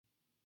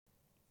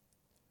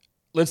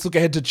Let's look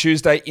ahead to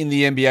Tuesday in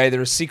the NBA.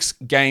 There are 6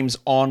 games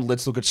on.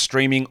 Let's look at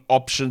streaming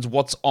options,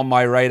 what's on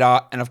my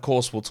radar, and of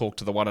course, we'll talk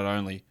to the one and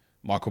only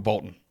Michael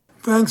Bolton.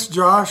 Thanks,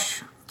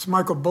 Josh. It's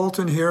Michael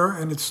Bolton here,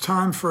 and it's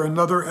time for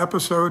another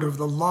episode of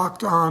the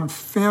Locked On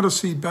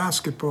Fantasy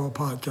Basketball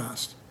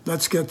Podcast.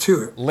 Let's get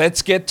to it.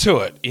 Let's get to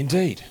it,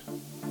 indeed.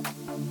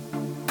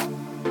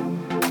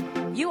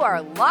 You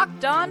are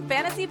Locked On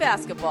Fantasy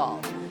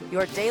Basketball,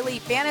 your daily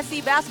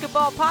fantasy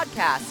basketball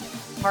podcast,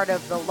 part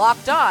of the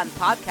Locked On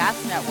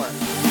Podcast Network.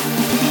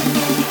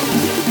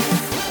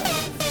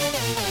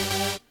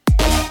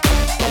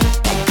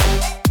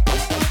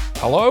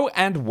 Hello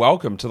and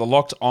welcome to the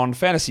Locked On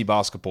Fantasy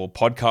Basketball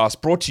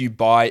Podcast, brought to you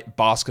by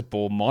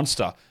Basketball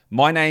Monster.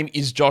 My name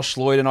is Josh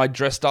Lloyd and I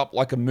dressed up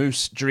like a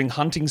moose during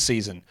hunting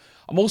season.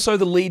 I'm also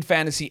the lead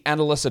fantasy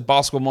analyst at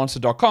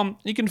basketballmonster.com.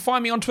 You can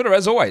find me on Twitter,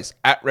 as always,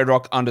 at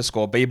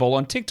redrock_bball,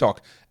 on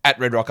TikTok, at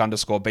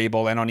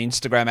redrock_bball, and on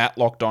Instagram, at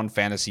Locked On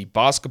Fantasy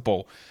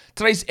Basketball.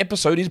 Today's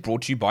episode is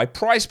brought to you by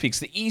PrizePicks,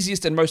 the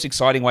easiest and most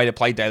exciting way to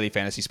play daily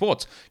fantasy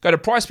sports. Go to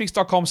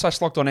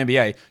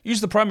prizepicks.com/LockedOnNBA,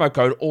 use the promo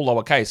code, all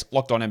lowercase,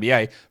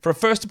 LockedOnNBA, for a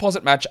first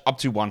deposit match up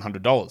to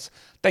 $100.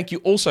 Thank you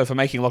also for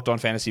making Locked On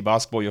Fantasy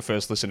Basketball your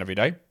first listen every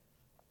day.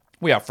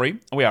 We are free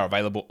and we are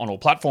available on all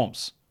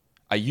platforms.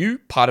 Are you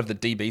part of the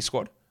DB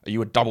squad? Are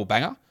you a double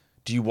banger?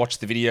 Do you watch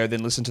the video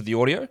then listen to the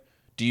audio?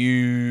 Do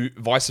you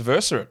vice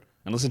versa it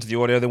and listen to the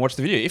audio then watch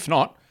the video? If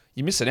not,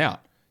 you're missing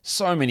out.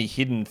 So many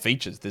hidden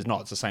features. There's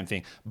not. It's the same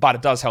thing. But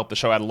it does help the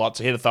show out a lot.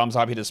 So hit a thumbs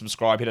up, hit a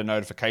subscribe, hit a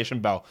notification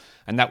bell.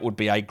 And that would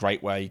be a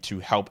great way to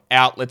help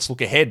out. Let's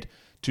look ahead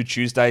to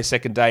Tuesday,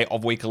 second day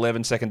of Week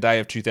 11, second day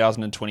of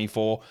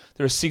 2024.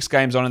 There are 6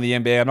 games on in the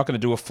NBA. I'm not going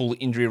to do a full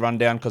injury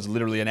rundown because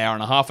literally an hour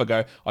and a half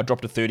ago, I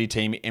dropped a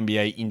 30-team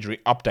NBA injury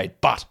update.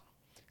 But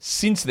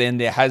since then,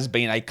 there has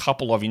been a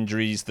couple of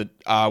injuries that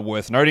are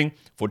worth noting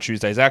for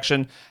Tuesday's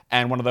action.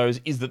 And one of those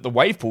is that the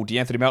wave pool,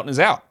 DeAnthony Melton, is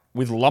out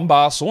with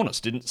lumbar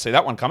soreness. Didn't see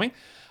that one coming.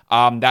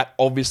 That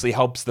obviously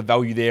helps the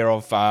value there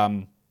of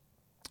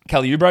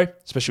Kelly Oubre,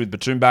 especially with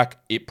Batum back.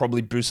 It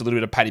probably boosts a little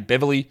bit of Patty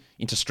Beverly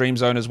into stream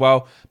zone as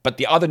well. But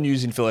the other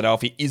news in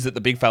Philadelphia is that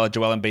the big fella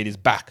Joel Embiid is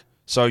back.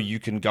 So you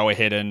can go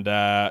ahead and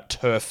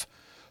turf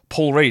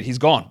Paul Reed. He's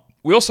gone.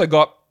 We also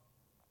got,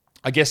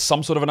 I guess,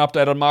 some sort of an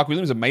update on Mark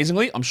Williams.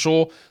 Amazingly, I'm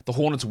sure the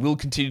Hornets will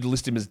continue to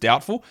list him as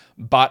doubtful,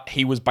 but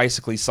he was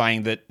basically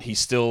saying that he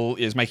still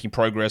is making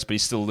progress, but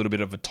he's still a little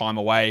bit of a time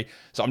away.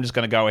 So I'm just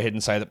going to go ahead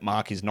and say that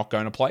Mark is not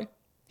going to play.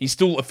 He's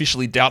still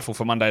officially doubtful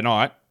for Monday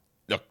night.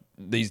 Look,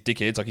 these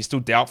dickheads, he's still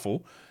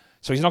doubtful.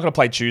 So he's not going to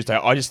play Tuesday.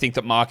 I just think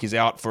that Mark is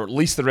out for at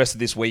least the rest of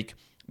this week,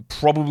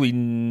 probably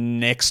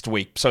next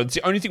week. So it's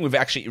the only thing we've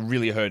actually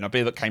really heard, and I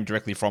believe it came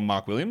directly from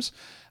Mark Williams,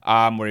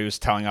 where he was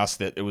telling us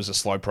that it was a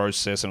slow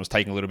process and was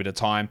taking a little bit of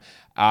time.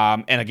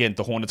 And again,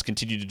 the Hornets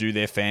continue to do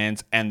their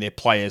fans and their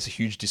players a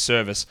huge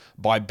disservice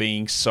by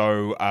being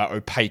so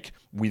opaque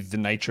with the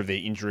nature of their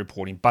injury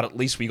reporting. But at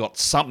least we got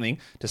something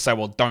to say,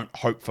 well, don't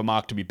hope for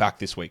Mark to be back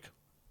this week.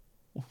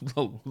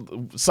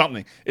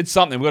 Something. It's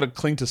something. We've got to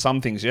cling to some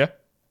things, yeah?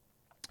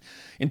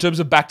 In terms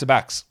of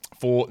back-to-backs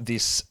for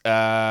this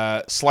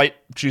slate,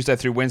 Tuesday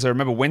through Wednesday,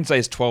 remember, Wednesday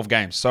is 12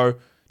 games. So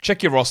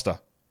check your roster.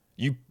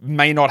 You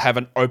may not have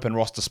an open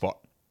roster spot.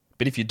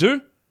 But if you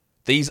do,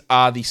 these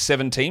are the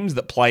 7 teams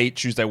that play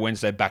Tuesday,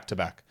 Wednesday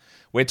back-to-back.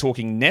 We're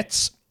talking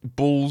Nets,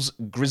 Bulls,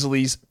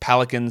 Grizzlies,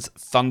 Pelicans,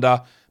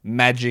 Thunder,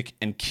 Magic,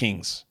 and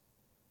Kings.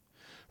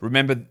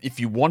 Remember, if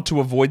you want to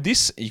avoid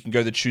this, you can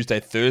go the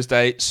Tuesday,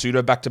 Thursday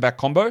pseudo back-to-back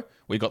combo.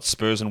 We've got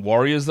Spurs and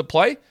Warriors that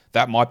play.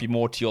 That might be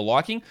more to your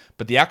liking.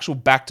 But the actual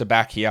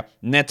back-to-back here,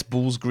 Nets,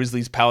 Bulls,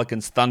 Grizzlies,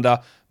 Pelicans, Thunder,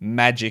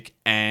 Magic,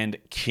 and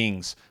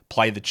Kings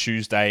play the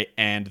Tuesday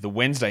and the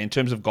Wednesday. In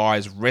terms of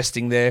guys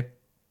resting there,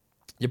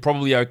 you're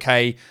probably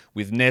okay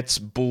with Nets,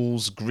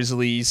 Bulls,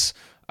 Grizzlies,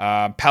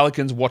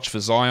 Pelicans. Watch for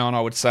Zion, I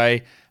would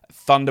say.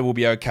 Thunder will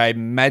be okay.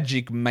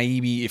 Magic,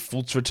 maybe. If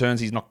Fultz returns,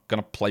 he's not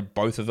going to play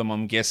both of them,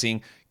 I'm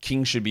guessing.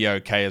 King should be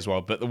okay as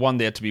well. But the one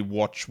there to be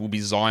watched will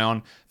be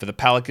Zion. For the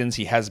Pelicans,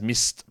 he has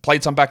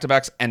played some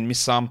back-to-backs and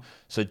missed some,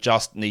 so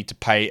just need to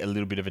pay a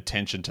little bit of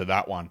attention to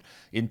that one.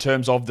 In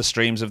terms of the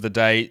streams of the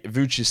day,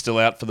 Vooch is still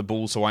out for the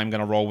Bulls, so I'm going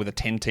to roll with a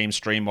 10-team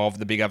stream of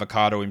the Big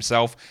Avocado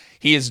himself.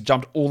 He has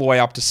jumped all the way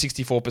up to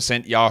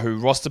 64% Yahoo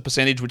roster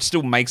percentage, which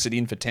still makes it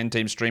in for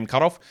 10-team stream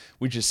cutoff,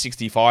 which is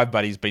 65,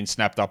 but he's been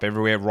snapped up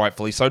everywhere,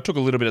 rightfully so. It took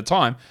a little bit of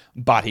time,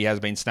 but he has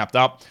been snapped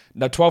up.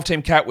 Now,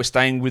 12-team cat, we're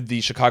staying with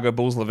the Chicago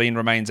Bulls. Levine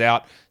remains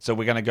out, so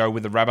we're going to go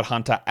with the Rabbit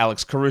Hunter,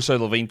 Alex Caruso.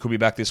 Levine could be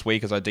back this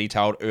week, as I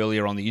detailed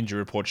earlier on the injury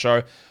report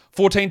show.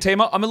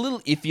 14-teamer, I'm a little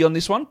iffy on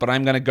this one, but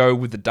I'm going to go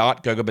with the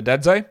Dart, Goga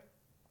Badadze.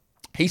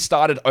 He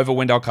started over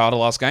Wendell Carter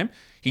last game.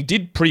 He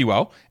did pretty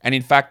well. And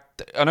in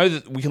fact, I know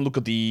that we can look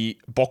at the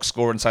box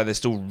score and say they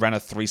still ran a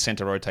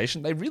 3-center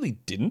rotation. They really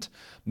didn't.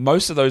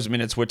 Most of those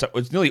minutes were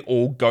was nearly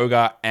all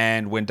Goga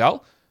and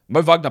Wendell.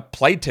 Mo Wagner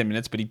played 10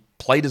 minutes, but he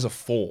played as a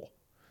 4.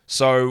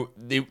 So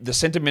the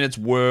center minutes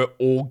were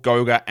all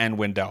Goga and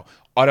Wendell.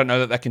 I don't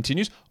know that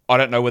continues. I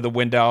don't know whether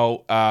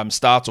Wendell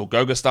starts or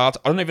Goga starts.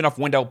 I don't even know if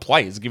Wendell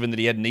plays, given that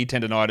he had knee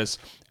tendonitis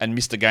and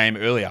missed a game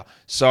earlier.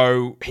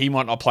 So he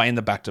might not play in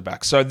the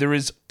back-to-back. So there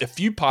is a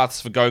few paths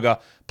for Goga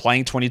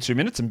playing 22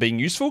 minutes and being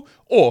useful,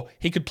 or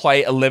he could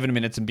play 11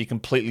 minutes and be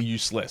completely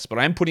useless. But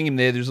I am putting him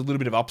there. There's a little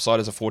bit of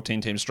upside as a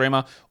 14-team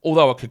streamer,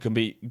 although it could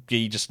be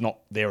just not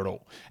there at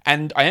all.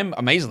 And I am,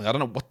 amazingly, I don't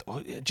know what...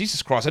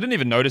 Jesus Christ, I didn't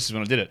even notice this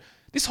when I did it.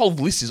 This whole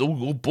list is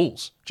all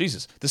Bulls.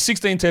 Jesus. The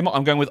 16-teamer,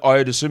 I'm going with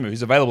Ayo Dosunmu.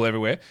 He's available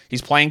everywhere.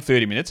 He's playing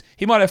 30 minutes.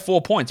 He might have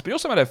 4 points, but he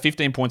also might have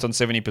 15 points on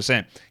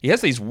 70%. He has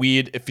these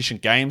weird,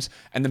 efficient games,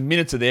 and the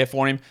minutes are there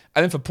for him.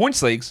 And then for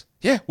points leagues,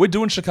 yeah, we're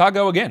doing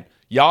Chicago again.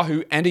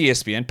 Yahoo and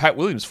ESPN, Pat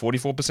Williams,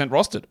 44%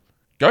 rostered.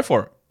 Go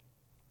for it.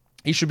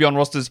 He should be on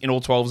rosters in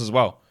all 12s as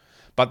well.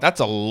 But that's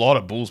a lot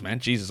of Bulls, man.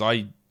 Jesus,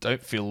 I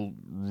don't feel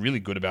really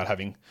good about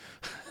having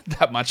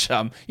that much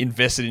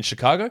invested in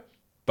Chicago.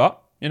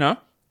 But,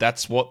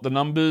 that's what the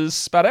numbers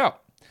spat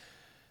out.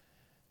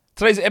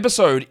 Today's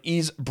episode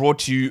is brought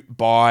to you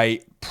by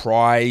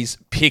Prize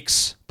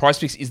Picks. Prize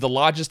Picks is the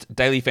largest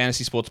daily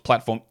fantasy sports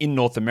platform in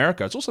North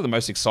America. It's also the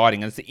most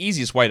exciting, and it's the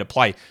easiest way to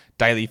play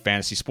daily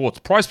fantasy sports.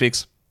 Prize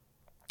Picks,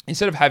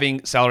 instead of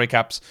having salary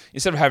caps,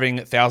 instead of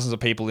having thousands of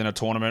people in a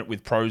tournament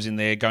with pros in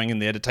there, going in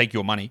there to take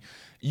your money,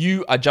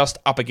 you are just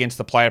up against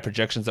the player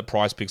projections that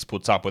Prize Picks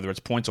puts up, whether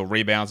it's points or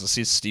rebounds,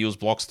 assists, steals,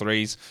 blocks,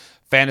 threes,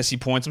 fantasy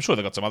points. I'm sure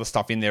they've got some other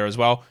stuff in there as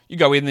well. You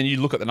go in and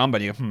you look at the number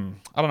and you go,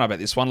 I don't know about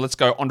this one. Let's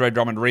go Andre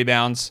Drummond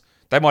rebounds.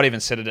 They might even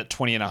set it at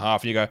 20.5.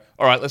 And you go,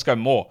 all right, let's go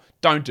more.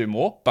 Don't do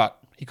more, but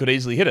he could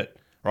easily hit it,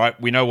 right?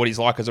 We know what he's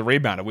like as a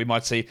rebounder. We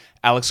might see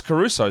Alex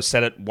Caruso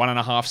set at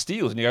 1.5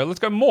 steals. And you go,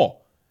 let's go more.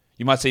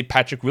 You might see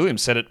Patrick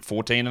Williams set at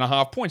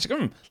 14.5 points. You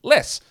go,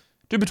 less.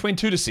 Do between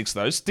 2 to 6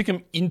 of those. Stick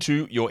them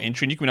into your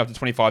entry and you can win up to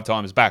 25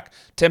 times back.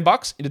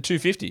 $10 into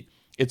 250.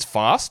 It's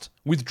fast.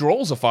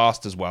 Withdrawals are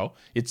fast as well.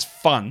 It's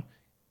fun.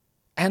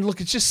 And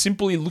look, it's just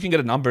simply looking at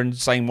a number and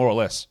saying more or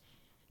less.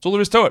 That's all there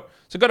is to it.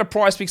 So go to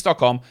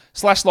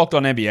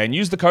prizepicks.com/LockedOnNBA and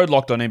use the code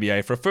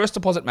LockedOnNBA for a first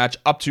deposit match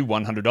up to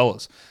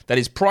 $100. That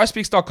is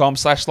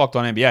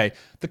prizepicks.com/LockedOnNBA.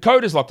 The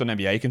code is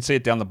LockedOnNBA. You can see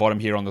it down the bottom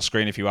here on the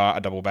screen if you are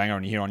a double banger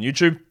and you're here on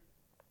YouTube.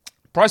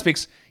 Prize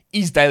Picks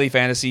is daily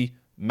fantasy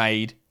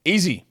made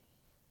easy.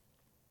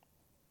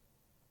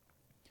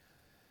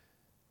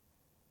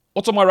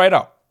 What's on my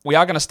radar? We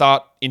are going to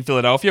start in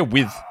Philadelphia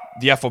with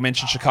the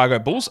aforementioned Chicago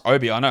Bulls.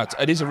 Obi, I know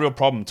it is a real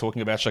problem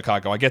talking about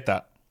Chicago. I get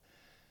that.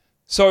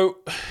 So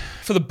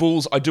for the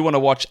Bulls, I do want to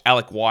watch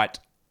Alec White.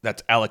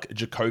 That's Alec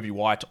Jacoby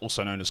White,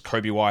 also known as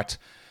Kobe White.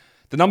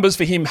 The numbers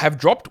for him have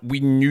dropped. We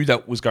knew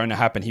that was going to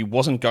happen. He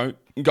wasn't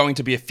going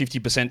to be a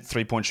 50%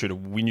 three-point shooter.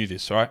 We knew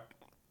this, right?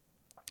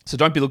 So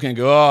don't be looking and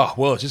go, oh,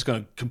 well, it's just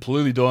going to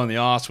completely die on the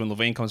arse when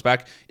Levine comes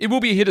back. It will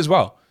be a hit as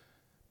well.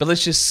 But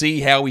let's just see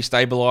how he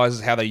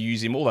stabilizes, how they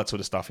use him, all that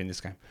sort of stuff in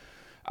this game.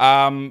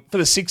 For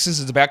the Sixers,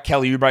 it's about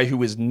Kelly Oubre,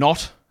 who is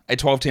not a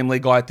 12-team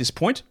league guy at this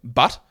point.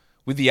 But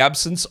with the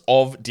absence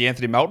of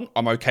DeAnthony Melton,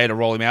 I'm okay to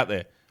roll him out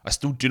there. I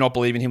still do not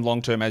believe in him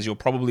long-term, as you're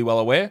probably well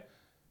aware.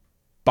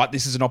 But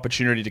this is an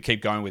opportunity to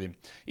keep going with him.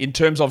 In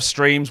terms of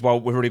streams, well,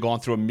 we've already gone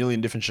through a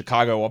million different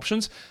Chicago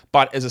options.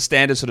 But as a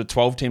standard sort of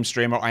 12-team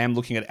streamer, I am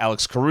looking at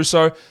Alex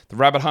Caruso, the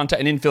Rabbit Hunter.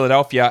 And in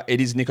Philadelphia,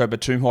 it is Nico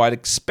Batum, who I'd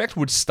expect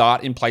would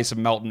start in place of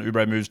Melton.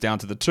 Oubre moves down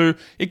to the 2.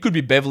 It could be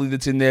Beverly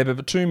that's in there, but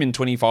Batum in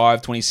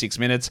 25, 26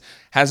 minutes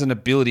has an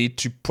ability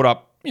to put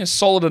up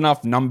solid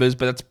enough numbers,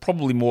 but that's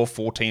probably more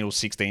 14 or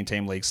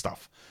 16-team league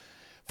stuff.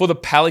 For the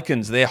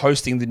Pelicans, they're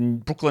hosting the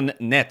Brooklyn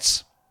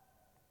Nets.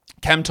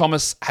 Cam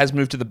Thomas has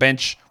moved to the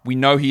bench. We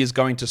know he is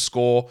going to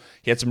score.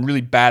 He had some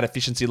really bad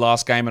efficiency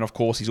last game, and of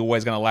course, he's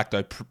always going to lack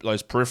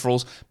those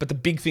peripherals. But the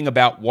big thing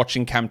about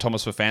watching Cam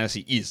Thomas for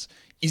fantasy is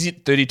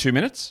it 32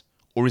 minutes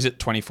or is it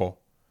 24?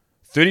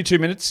 32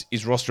 minutes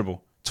is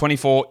rosterable.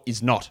 24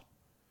 is not.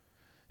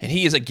 And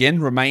he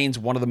remains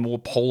one of the more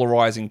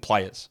polarizing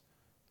players.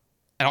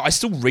 And I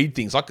still read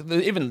things. Like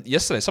even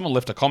yesterday, someone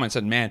left a comment and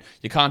said, man,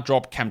 you can't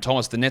drop Cam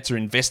Thomas. The Nets are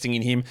investing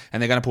in him and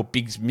they're going to put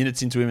big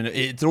minutes into him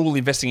and they're all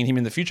investing in him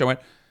in the future. I went,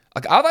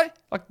 like, are they?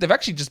 Like, they've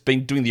actually just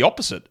been doing the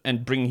opposite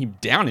and bringing him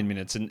down in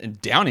minutes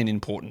and down in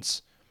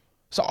importance.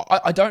 So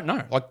I don't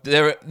know. Like,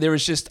 there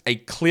is just a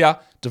clear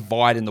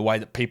divide in the way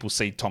that people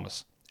see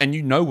Thomas. And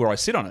you know where I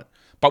sit on it.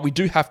 But we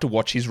do have to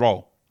watch his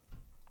role.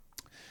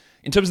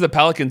 In terms of the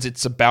Pelicans,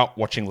 it's about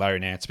watching Larry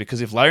Nance, because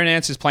if Larry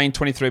Nance is playing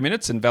 23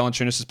 minutes and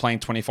Valanciunas is playing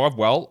 25,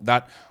 well,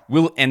 that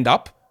will end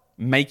up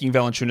making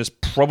Valanciunas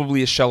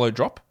probably a shallow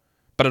drop,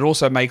 but it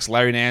also makes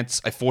Larry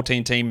Nance a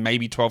 14-team,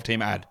 maybe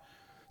 12-team ad.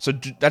 So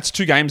that's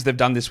 2 games they've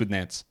done this with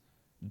Nance.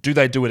 Do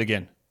they do it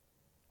again?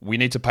 We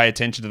need to pay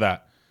attention to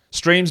that.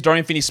 Streams,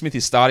 Dorian Finney-Smith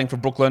is starting for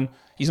Brooklyn.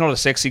 He's not a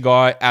sexy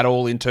guy at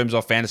all in terms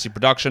of fantasy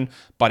production,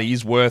 but he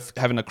is worth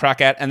having a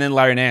crack at. And then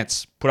Larry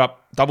Nance, put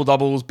up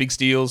double-doubles, big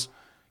steals.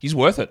 He's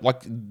worth it.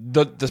 Like,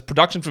 the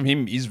production from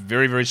him is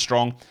very, very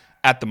strong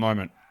at the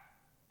moment.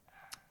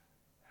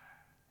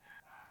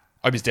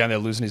 I hope he's down there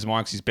losing his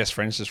mind because his best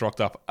friend's just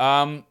rocked up.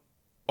 All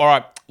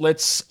right,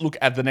 let's look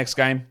at the next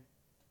game.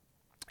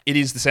 It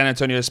is the San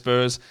Antonio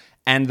Spurs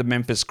and the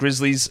Memphis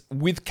Grizzlies.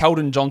 With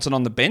Keldon Johnson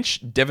on the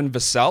bench, Devin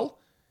Vassell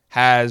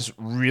has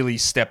really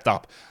stepped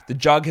up. The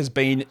jug has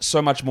been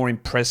so much more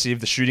impressive.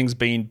 The shooting's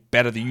been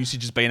better. The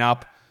usage has been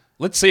up.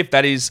 Let's see if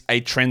that is a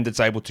trend that's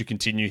able to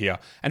continue here.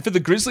 And for the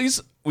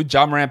Grizzlies, with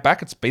Ja Morant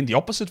back, it's been the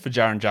opposite for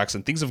Jaren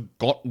Jackson. Things have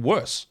got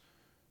worse.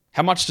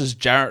 How much does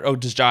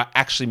Ja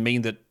actually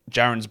mean that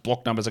Jaren's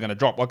block numbers are going to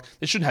drop? Like,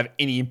 they shouldn't have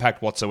any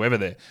impact whatsoever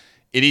there.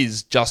 It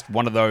is just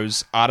one of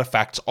those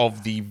artifacts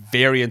of the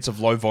variance of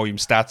low volume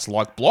stats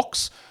like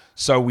blocks.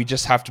 So we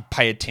just have to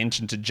pay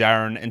attention to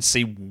Jaren and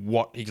see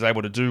what he's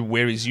able to do,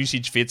 where his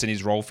usage fits and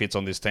his role fits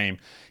on this team.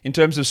 In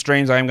terms of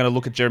streams, I am going to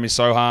look at Jeremy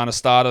Sohan, a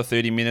starter,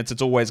 30 minutes.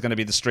 It's always going to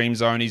be the stream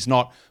zone. He's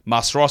not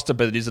must roster,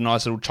 but it is a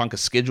nice little chunk of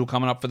schedule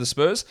coming up for the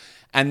Spurs.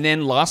 And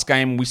then last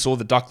game, we saw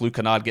the Duck Luke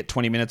Kennard get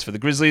 20 minutes for the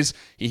Grizzlies.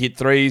 He hit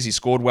threes. He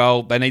scored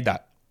well. They need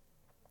that.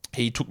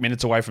 He took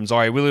minutes away from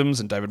Zaire Williams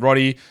and David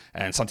Roddy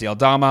and Santi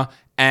Aldama.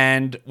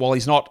 And while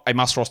he's not a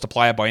must-roster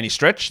player by any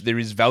stretch, there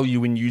is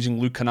value in using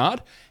Luke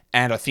Kennard.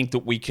 And I think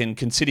that we can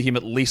consider him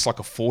at least like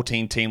a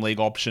 14-team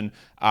league option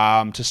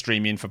to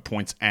stream in for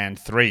points and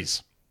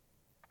threes.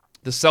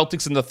 The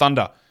Celtics and the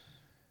Thunder.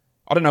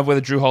 I don't know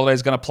whether Drew Holiday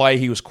is going to play.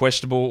 He was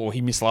questionable or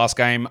he missed last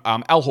game.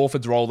 Al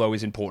Horford's role, though,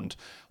 is important.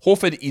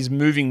 Horford is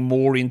moving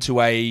more into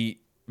a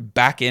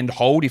back-end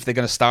hold if they're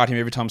going to start him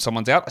every time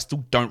someone's out. I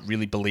still don't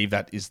really believe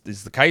that is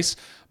the case.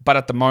 But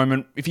at the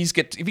moment, if he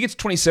gets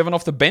 27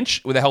 off the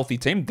bench with a healthy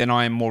team, then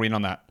I am more in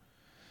on that.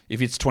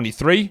 If it's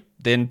 23,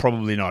 then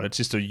probably not. It's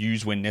just a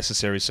use when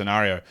necessary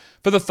scenario.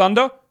 For the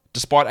Thunder,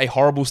 despite a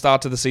horrible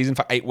start to the season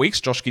for 8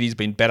 weeks, Josh Giddey's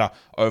been better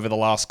over the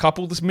last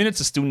couple. The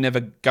minutes are still never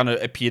going to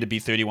appear to be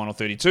 31 or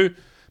 32,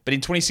 but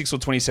in 26 or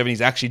 27,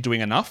 he's actually doing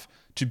enough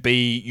to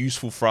be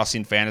useful for us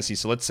in fantasy.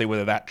 So let's see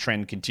whether that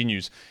trend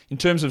continues. In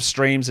terms of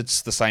streams,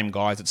 it's the same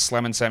guys. It's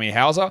Slam and Sammy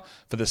Hauser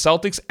for the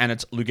Celtics, and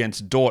it's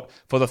Luguentz Dort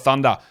for the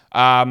Thunder.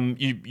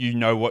 You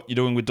know what you're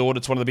doing with Dort.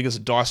 It's one of the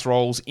biggest dice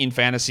rolls in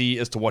fantasy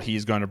as to what he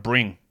is going to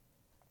bring.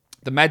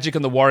 The Magic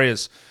and the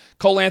Warriors.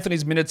 Cole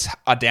Anthony's minutes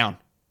are down.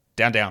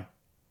 Down.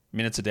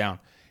 Minutes are down.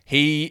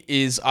 He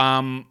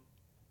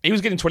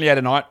was getting 28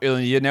 a night early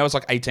in the year. Now it's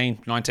like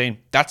 18, 19.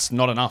 That's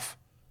not enough.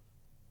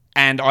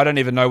 And I don't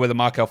even know whether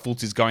Markelle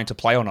Fultz is going to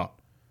play or not.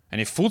 And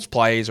if Fultz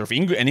plays or if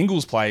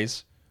Ingles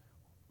plays,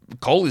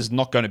 Cole is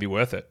not going to be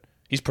worth it.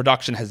 His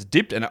production has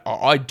dipped, and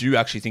I do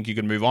actually think you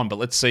can move on, but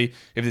let's see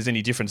if there's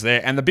any difference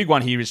there. And the big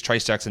one here is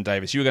Trayce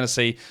Jackson-Davis. You're going to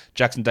see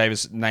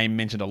Jackson-Davis' name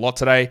mentioned a lot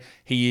today.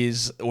 He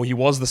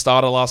was the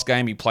starter last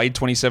game. He played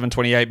 27,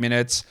 28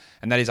 minutes,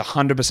 and that is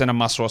 100% a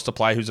must-roster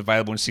player who's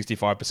available in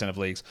 65% of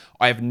leagues.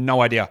 I have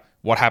no idea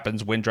what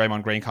happens when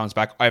Draymond Green comes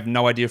back. I have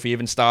no idea if he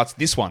even starts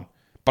this one,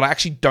 but I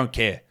actually don't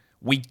care.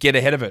 We get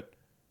ahead of it.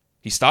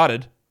 He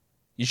started.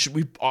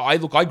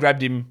 I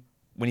grabbed him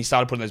when he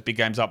started putting those big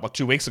games up like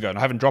 2 weeks ago, and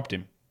I haven't dropped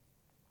him.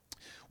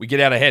 We get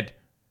out ahead.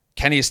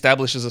 Can he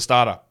establish as a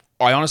starter?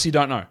 I honestly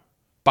don't know.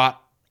 But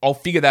I'll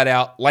figure that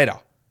out later.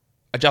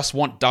 I just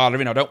want data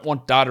in. I don't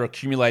want data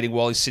accumulating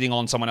while he's sitting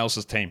on someone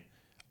else's team.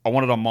 I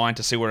want it on mine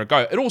to see where it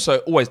goes. It also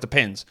always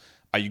depends.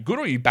 Are you good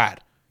or are you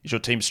bad? Is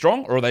your team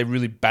strong or are they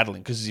really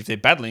battling? Because if they're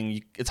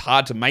battling, it's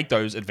hard to make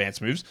those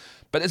advanced moves.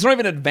 But it's not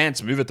even an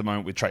advanced move at the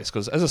moment with Trayce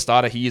because as a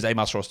starter, he is a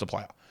must-roster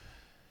player.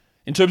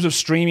 In terms of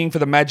streaming for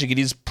the Magic, it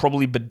is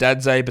probably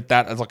Badadze, but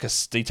that, as like I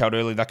detailed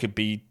earlier, that could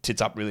be tits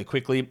up really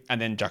quickly.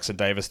 And then Jackson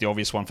Davis, the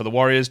obvious one for the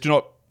Warriors. Do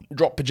not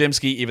drop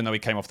Pajemski, even though he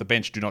came off the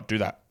bench. Do not do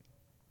that.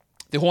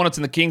 The Hornets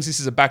and the Kings, this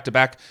is a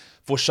back-to-back.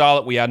 For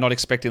Charlotte, we are not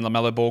expecting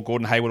LaMelo Ball,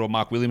 Gordon Hayward, or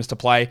Mark Williams to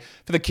play.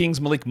 For the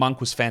Kings, Malik Monk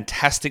was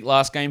fantastic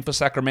last game for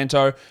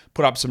Sacramento.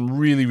 Put up some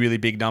really, really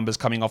big numbers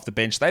coming off the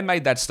bench. They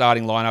made that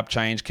starting lineup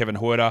change. Kevin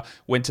Huerter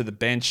went to the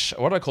bench.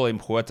 What do I call him?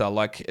 Huerter,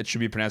 like it should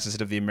be pronounced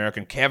instead of the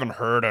American. Kevin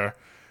Huerter,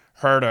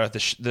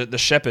 the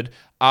shepherd.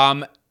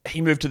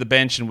 He moved to the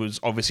bench and was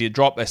obviously a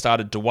drop. They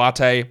started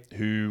Duarte,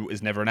 who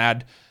is never an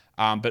ad.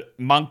 But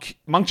Monk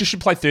just should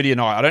play 30 a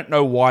night. I don't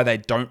know why they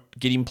don't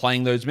get him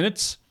playing those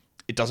minutes.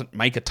 It doesn't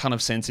make a ton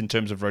of sense in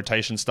terms of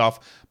rotation stuff,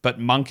 but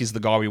Monk is the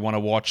guy we want to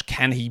watch.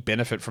 Can he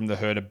benefit from the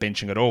Huerter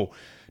benching at all?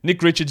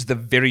 Nick Richards, the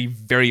very,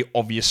 very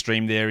obvious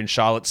stream there in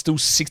Charlotte, still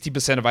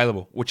 60%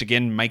 available, which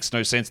again makes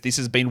no sense. This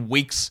has been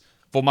weeks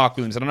for Mark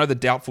Williams. And I know the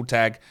doubtful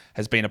tag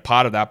has been a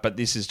part of that, but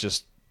this is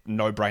just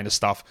no-brainer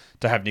stuff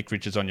to have Nick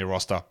Richards on your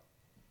roster.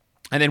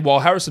 And then while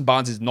Harrison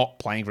Barnes is not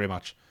playing very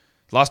much,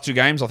 last 2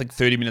 games, I think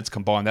 30 minutes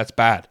combined, that's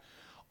bad.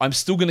 I'm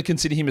still going to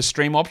consider him a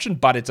stream option,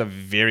 but it's a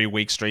very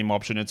weak stream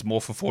option. It's more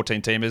for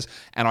 14-teamers,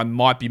 and I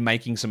might be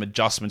making some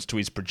adjustments to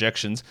his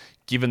projections,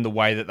 given the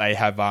way that they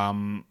have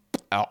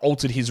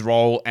altered his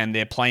role, and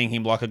they're playing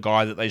him like a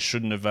guy that they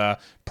shouldn't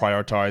have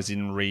prioritized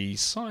in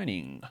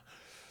re-signing.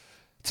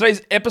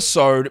 Today's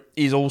episode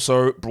is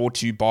also brought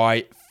to you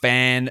by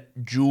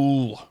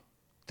FanDuel.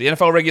 The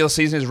NFL regular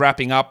season is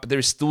wrapping up, but there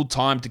is still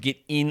time to get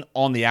in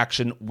on the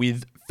action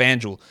with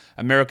FanDuel,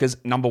 America's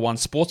 #1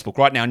 sportsbook.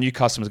 Right now, new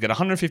customers get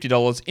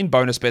 $150 in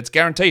bonus bets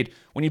guaranteed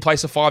when you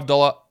place a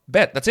 $5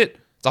 bet. That's it.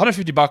 It's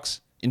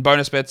 $150 in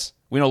bonus bets,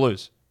 win or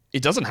lose.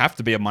 It doesn't have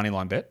to be a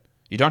moneyline bet.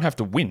 You don't have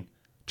to win.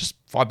 Just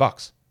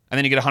 $5. and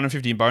then you get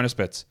 150 in bonus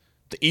bets.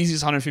 The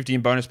easiest 150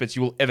 in bonus bets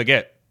you will ever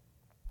get.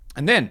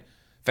 And then,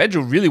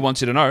 FanDuel really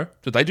wants you to know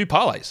that they do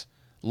parlays.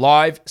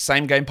 Live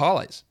same-game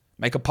parlays.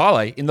 Make a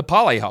parlay in the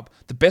Parlay Hub.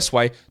 The best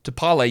way to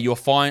parlay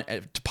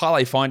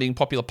finding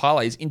popular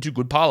parlays into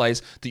good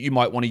parlays that you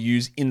might want to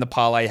use in the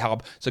Parlay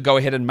Hub. So go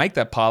ahead and make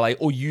that parlay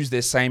or use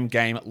their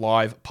same-game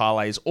live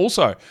parlays.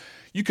 Also,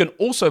 you can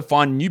also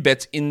find new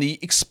bets in the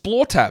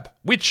Explore tab,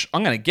 which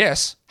I'm going to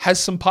guess has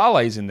some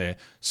parlays in there.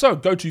 So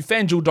go to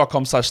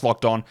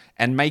fanduel.com/lockedon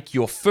and make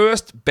your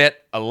first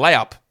bet a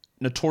layup.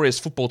 Notorious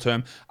football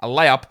term, a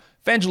layup.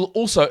 FanDuel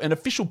also an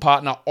official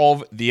partner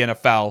of the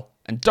NFL.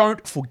 And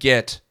don't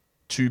forget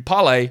to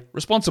parlay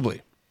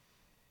responsibly.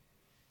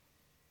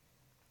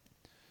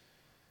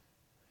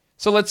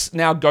 So let's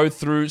now go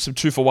through some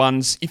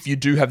 2-for-1s. If you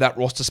do have that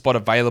roster spot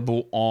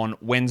available on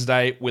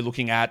Wednesday, we're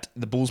looking at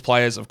the Bulls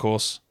players, of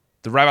course.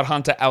 The Rabbit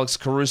Hunter, Alex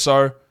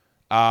Caruso,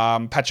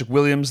 Patrick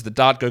Williams, the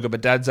Dart, Goga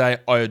Badadze,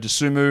 Ayo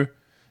Dosunmu,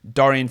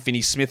 Dorian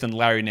Finney-Smith, and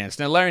Larry Nance.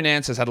 Now, Larry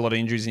Nance has had a lot of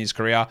injuries in his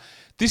career.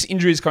 This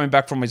injury is coming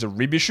back from a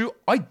rib issue.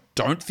 I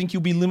don't think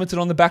he'll be limited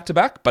on the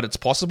back-to-back, but it's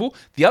possible.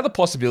 The other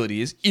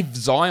possibility is if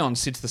Zion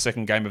sits the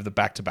second game of the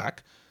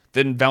back-to-back,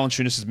 then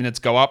Valanciunas' minutes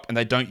go up and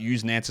they don't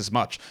use Nance as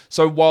much.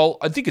 So while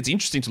I think it's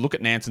interesting to look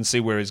at Nance and see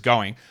where he's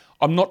going,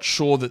 I'm not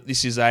sure that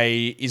this is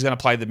he's going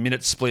to play the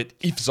minute split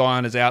if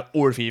Zion is out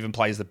or if he even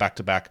plays the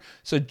back-to-back.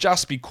 So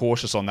just be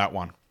cautious on that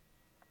one.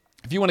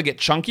 If you want to get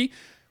chunky,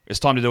 it's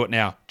time to do it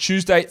now.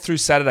 Tuesday through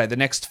Saturday, the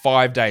next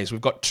 5 days.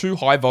 We've got 2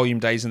 high-volume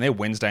days in there,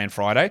 Wednesday and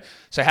Friday.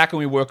 So how can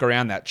we work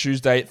around that?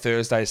 Tuesday,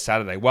 Thursday,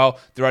 Saturday. Well,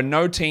 there are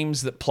no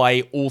teams that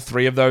play all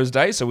 3 of those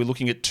days, so we're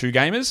looking at 2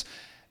 gamers.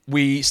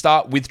 We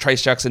start with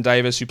Trayce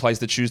Jackson-Davis, who plays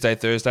the Tuesday,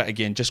 Thursday.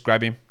 Again, just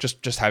grab him.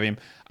 Just have him.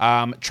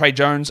 Trey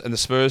Jones and the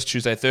Spurs,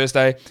 Tuesday,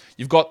 Thursday.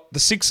 You've got the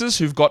Sixers,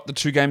 who've got the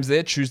 2 games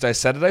there, Tuesday,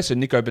 Saturday. So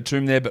Nico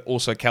Batum there, but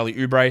also Kelly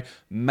Oubre.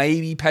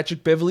 Maybe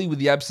Patrick Beverley with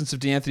the absence of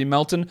DeAnthony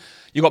Melton.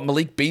 You've got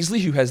Malik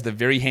Beasley, who has the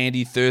very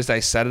handy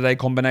Thursday, Saturday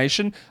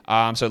combination.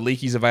 So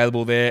Leakey's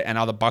available there and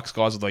other Bucks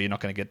guys, although you're not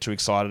going to get too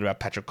excited about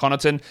Patrick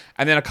Connaughton.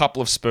 And then a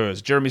couple of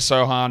Spurs. Jeremy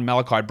Sohan,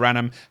 Malachi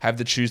Branham have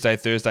the Tuesday,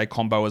 Thursday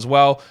combo as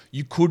well.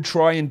 You could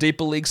try in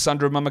deeper leagues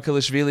Sandro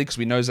Mamakilishvili because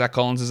we know Zach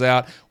Collins is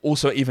out.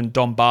 Also, even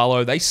Dom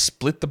Barlow. They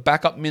split the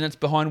backup minutes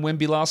behind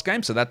Wemby last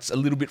game, so that's a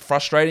little bit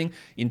frustrating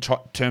in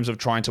terms of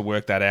trying to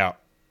work that out.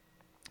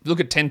 Look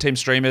at 10-team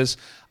streamers.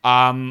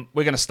 We're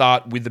going to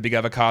start with the big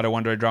avocado,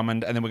 Andre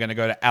Drummond, and then we're going to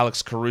go to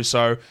Alex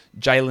Caruso,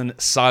 Jalen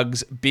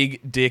Suggs,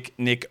 Big Dick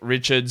Nick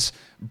Richards,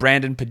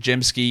 Brandon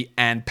Pajemski,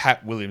 and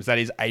Pat Williams. That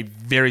is a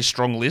very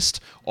strong list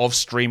of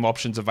stream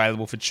options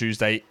available for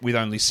Tuesday with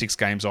only 6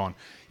 games on.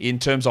 In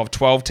terms of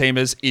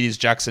 12-teamers, it is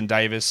Jackson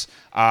Davis,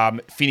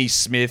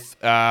 Finney-Smith,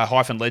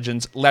 Hyphen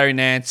Legends, Larry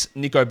Nance,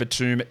 Nico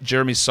Batum,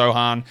 Jeremy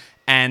Sohan,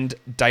 and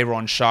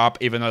Day'Ron Sharpe,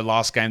 even though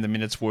last game the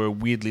minutes were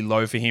weirdly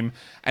low for him.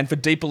 And for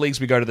deeper leagues,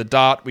 we go to the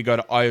Dart, we go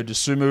to Ayo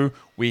Dosunmu,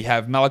 we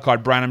have Malachi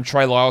Branham,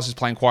 Trey Lyles, who's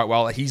playing quite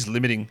well. He's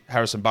limiting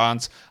Harrison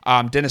Barnes.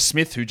 Dennis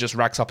Smith, who just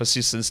racks up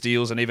assists and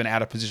steals and even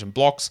out-of-position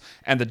blocks.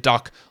 And the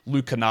Duck,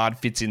 Luke Kennard,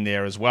 fits in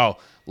there as well.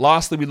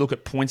 Lastly, we look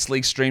at points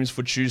league streams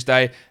for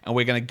Tuesday, and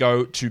we're going to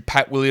go to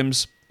Pat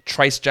Williams,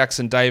 Trayce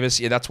Jackson-Davis,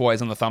 yeah, that's why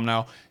he's on the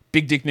thumbnail,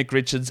 Big Dick Nick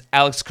Richards,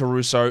 Alex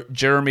Caruso,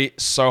 Jeremy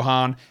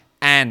Sohan,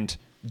 and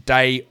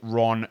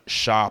Day'Ron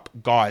Sharpe.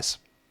 Guys,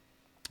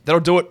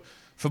 that'll do it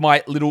for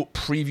my little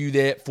preview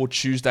there for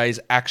Tuesday's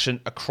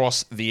action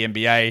across the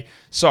NBA.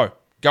 So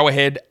go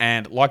ahead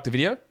and like the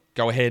video.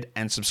 Go ahead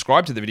and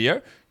subscribe to the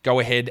video. Go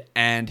ahead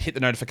and hit the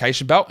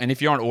notification bell. And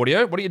if you're on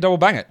audio, why don't you double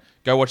bang it?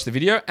 Go watch the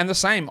video. And the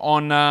same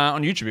on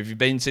YouTube. If you've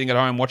been sitting at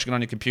home watching it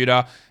on your computer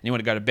and you want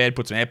to go to bed,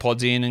 put some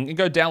AirPods in and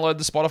go download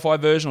the Spotify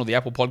version or the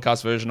Apple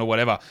Podcast version or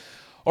whatever.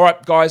 All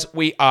right, guys,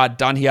 we are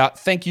done here.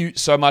 Thank you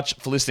so much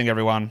for listening,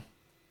 everyone.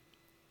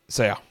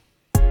 See ya.